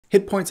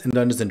Hit points in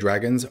Dungeons &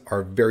 Dragons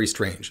are very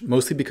strange,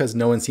 mostly because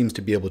no one seems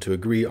to be able to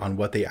agree on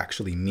what they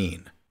actually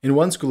mean. In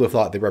one school of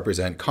thought, they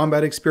represent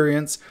combat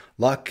experience,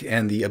 luck,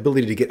 and the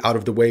ability to get out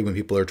of the way when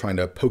people are trying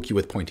to poke you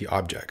with pointy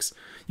objects.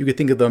 You could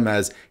think of them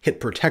as hit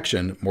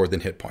protection more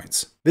than hit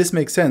points. This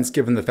makes sense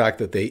given the fact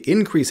that they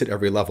increase at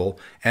every level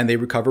and they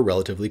recover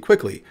relatively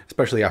quickly,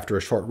 especially after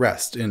a short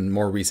rest in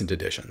more recent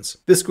editions.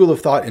 This school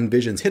of thought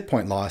envisions hit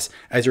point loss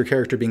as your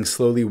character being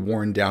slowly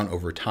worn down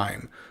over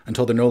time,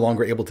 until they're no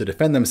longer able to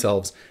defend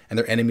themselves and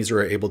their enemies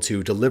are able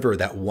to deliver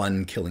that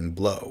one killing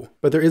blow.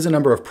 But there is a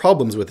number of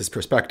problems with this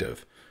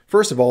perspective.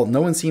 First of all,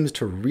 no one seems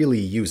to really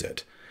use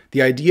it.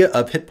 The idea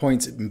of hit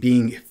points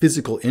being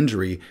physical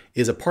injury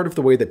is a part of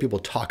the way that people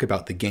talk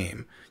about the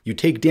game. You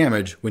take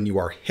damage when you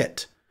are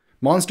hit.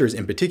 Monsters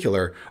in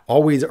particular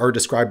always are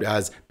described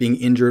as being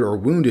injured or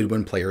wounded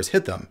when players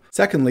hit them.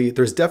 Secondly,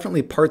 there's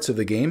definitely parts of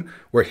the game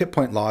where hit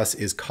point loss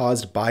is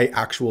caused by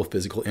actual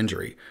physical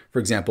injury. For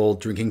example,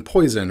 drinking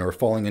poison or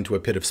falling into a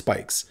pit of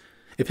spikes.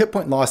 If hit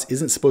point loss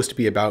isn't supposed to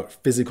be about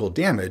physical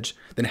damage,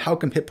 then how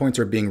come hit points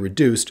are being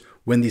reduced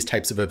when these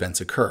types of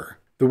events occur?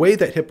 The way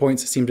that hit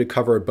points seem to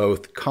cover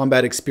both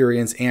combat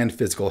experience and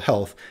physical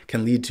health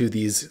can lead to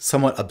these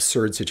somewhat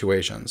absurd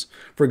situations.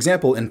 For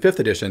example, in 5th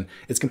edition,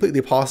 it's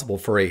completely possible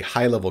for a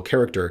high-level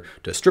character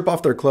to strip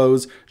off their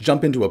clothes,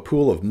 jump into a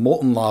pool of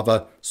molten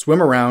lava,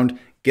 swim around,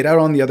 get out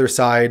on the other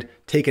side,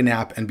 take a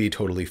nap, and be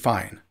totally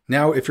fine.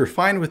 Now, if you're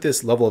fine with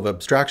this level of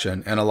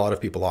abstraction, and a lot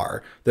of people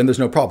are, then there's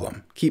no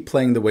problem. Keep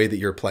playing the way that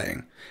you're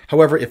playing.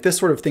 However, if this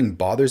sort of thing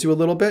bothers you a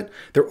little bit,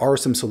 there are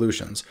some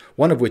solutions,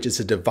 one of which is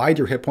to divide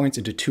your hit points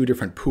into 2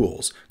 different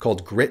pools,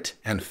 called grit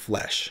and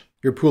flesh.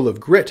 Your pool of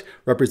grit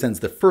represents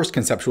the first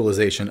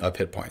conceptualization of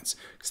hit points: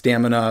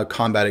 stamina,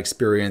 combat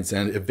experience,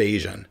 and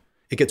evasion.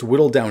 It gets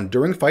whittled down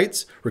during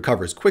fights,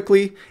 recovers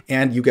quickly,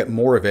 and you get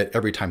more of it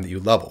every time that you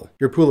level.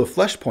 Your pool of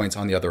flesh points,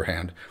 on the other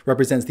hand,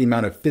 represents the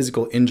amount of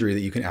physical injury that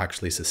you can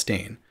actually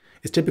sustain.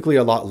 It's typically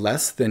a lot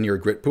less than your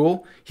grit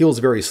pool, heals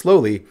very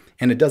slowly,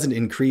 and it doesn't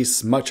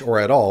increase much or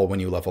at all when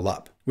you level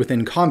up.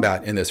 Within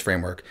combat in this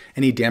framework,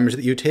 any damage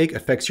that you take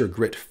affects your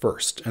grit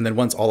first, and then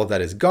once all of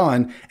that is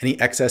gone, any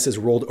excess is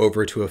rolled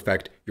over to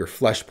affect your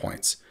flesh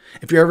points.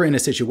 If you're ever in a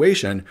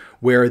situation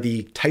where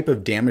the type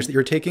of damage that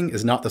you're taking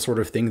is not the sort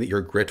of thing that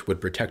your grit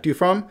would protect you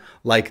from,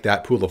 like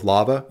that pool of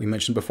lava we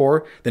mentioned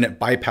before, then it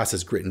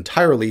bypasses grit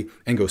entirely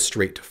and goes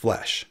straight to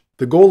flesh.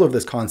 The goal of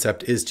this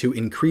concept is to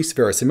increase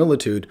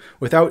verisimilitude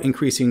without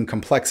increasing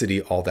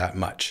complexity all that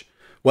much.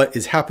 What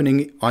is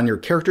happening on your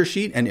character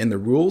sheet and in the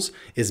rules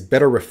is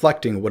better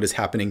reflecting what is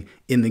happening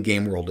in the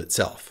game world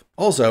itself.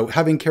 Also,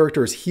 having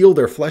characters heal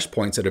their flesh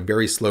points at a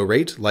very slow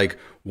rate, like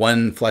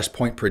 1 flesh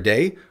point per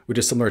day, which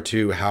is similar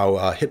to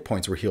how hit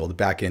points were healed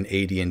back in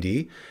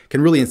AD&D,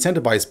 can really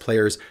incentivize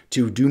players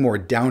to do more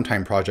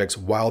downtime projects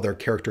while their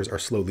characters are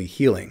slowly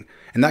healing.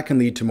 And that can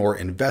lead to more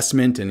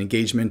investment and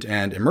engagement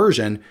and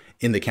immersion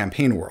in the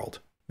campaign world.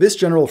 This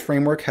general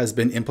framework has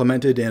been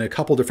implemented in a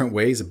couple different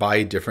ways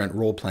by different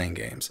role-playing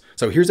games.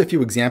 So here's a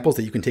few examples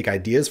that you can take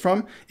ideas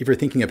from if you're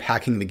thinking of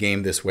hacking the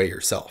game this way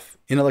yourself.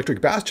 In Electric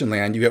Bastion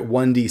Land, you get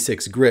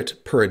 1d6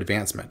 grit per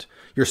advancement.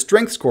 Your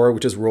strength score,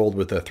 which is rolled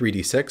with a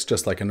 3d6,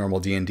 just like a normal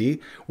D&D,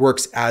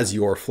 works as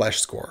your flesh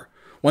score.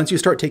 Once you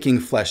start taking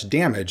flesh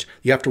damage,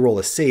 you have to roll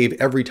a save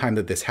every time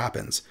that this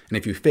happens. And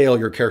if you fail,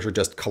 your character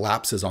just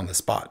collapses on the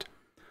spot.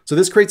 So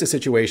this creates a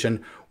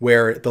situation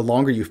where the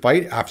longer you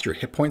fight after your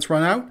hit points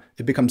run out,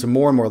 it becomes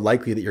more and more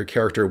likely that your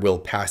character will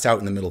pass out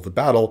in the middle of the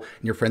battle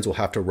and your friends will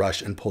have to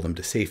rush and pull them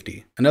to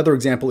safety. Another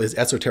example is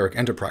Esoteric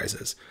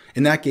Enterprises.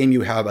 In that game,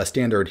 you have a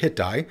standard hit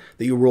die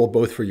that you roll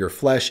both for your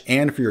flesh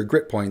and for your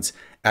grit points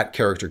at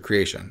character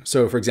creation.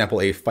 So for example,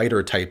 a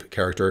fighter type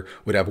character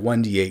would have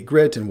 1d8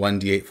 grit and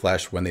 1d8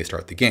 flesh when they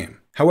start the game.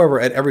 However,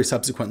 at every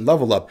subsequent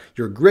level up,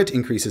 your grit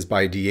increases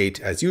by d8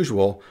 as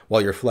usual,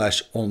 while your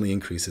flesh only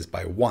increases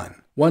by 1.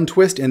 One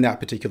twist in that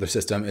particular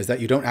system is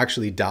that you don't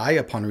actually die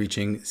upon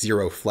reaching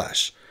 0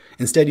 flesh.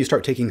 Instead, you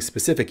start taking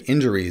specific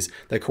injuries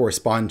that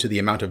correspond to the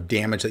amount of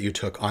damage that you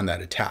took on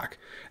that attack.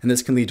 And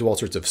this can lead to all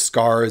sorts of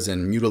scars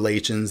and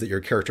mutilations that your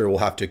character will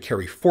have to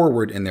carry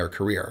forward in their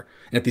career.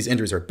 And if these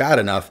injuries are bad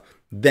enough,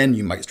 then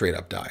you might straight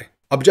up die.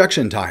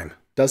 Objection time.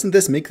 Doesn't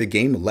this make the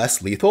game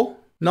less lethal?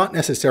 Not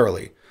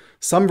necessarily.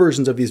 Some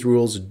versions of these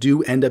rules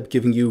do end up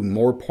giving you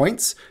more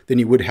points than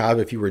you would have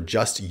if you were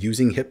just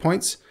using hit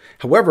points.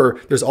 However,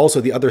 there's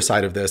also the other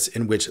side of this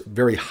in which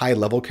very high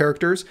level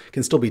characters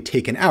can still be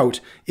taken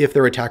out if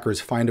their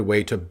attackers find a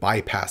way to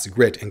bypass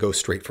grit and go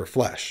straight for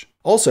flesh.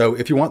 Also,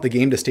 if you want the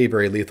game to stay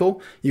very lethal,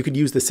 you could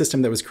use the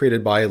system that was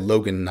created by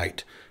Logan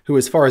Knight, who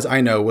as far as I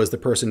know was the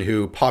person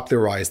who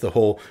popularized the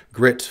whole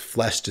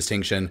grit-flesh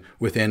distinction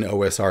within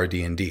OSR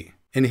D&D.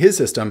 In his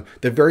system,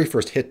 the very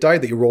first hit die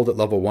that you rolled at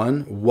level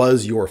 1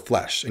 was your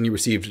flesh, and you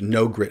received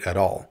no grit at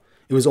all.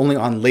 It was only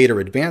on later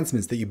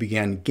advancements that you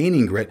began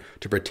gaining grit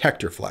to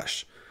protect your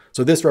flesh.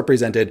 So this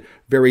represented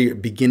very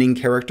beginning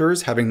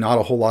characters having not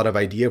a whole lot of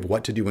idea of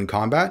what to do in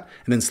combat,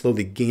 and then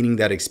slowly gaining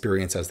that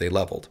experience as they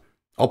leveled.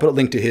 I'll put a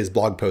link to his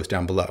blog post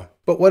down below.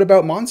 But what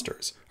about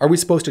monsters? Are we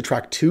supposed to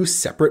track 2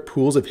 separate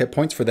pools of hit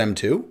points for them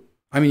too?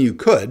 I mean, you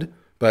could,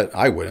 but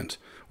I wouldn't.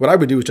 What I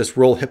would do is just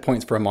roll hit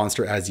points for a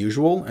monster as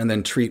usual, and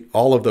then treat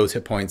all of those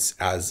hit points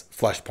as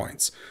flesh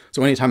points.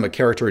 So anytime a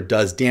character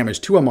does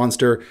damage to a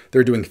monster,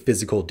 they're doing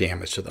physical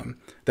damage to them.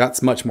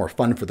 That's much more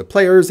fun for the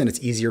players, and it's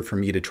easier for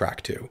me to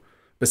track too.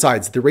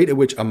 Besides, the rate at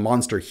which a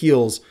monster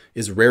heals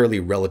is rarely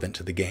relevant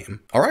to the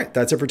game. All right,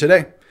 that's it for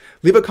today.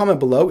 Leave a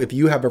comment below if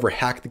you have ever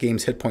hacked the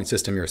game's hit point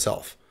system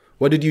yourself.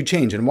 What did you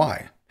change and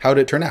why? How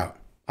did it turn out?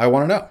 I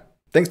want to know.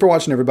 Thanks for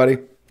watching, everybody.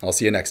 I'll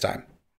see you next time.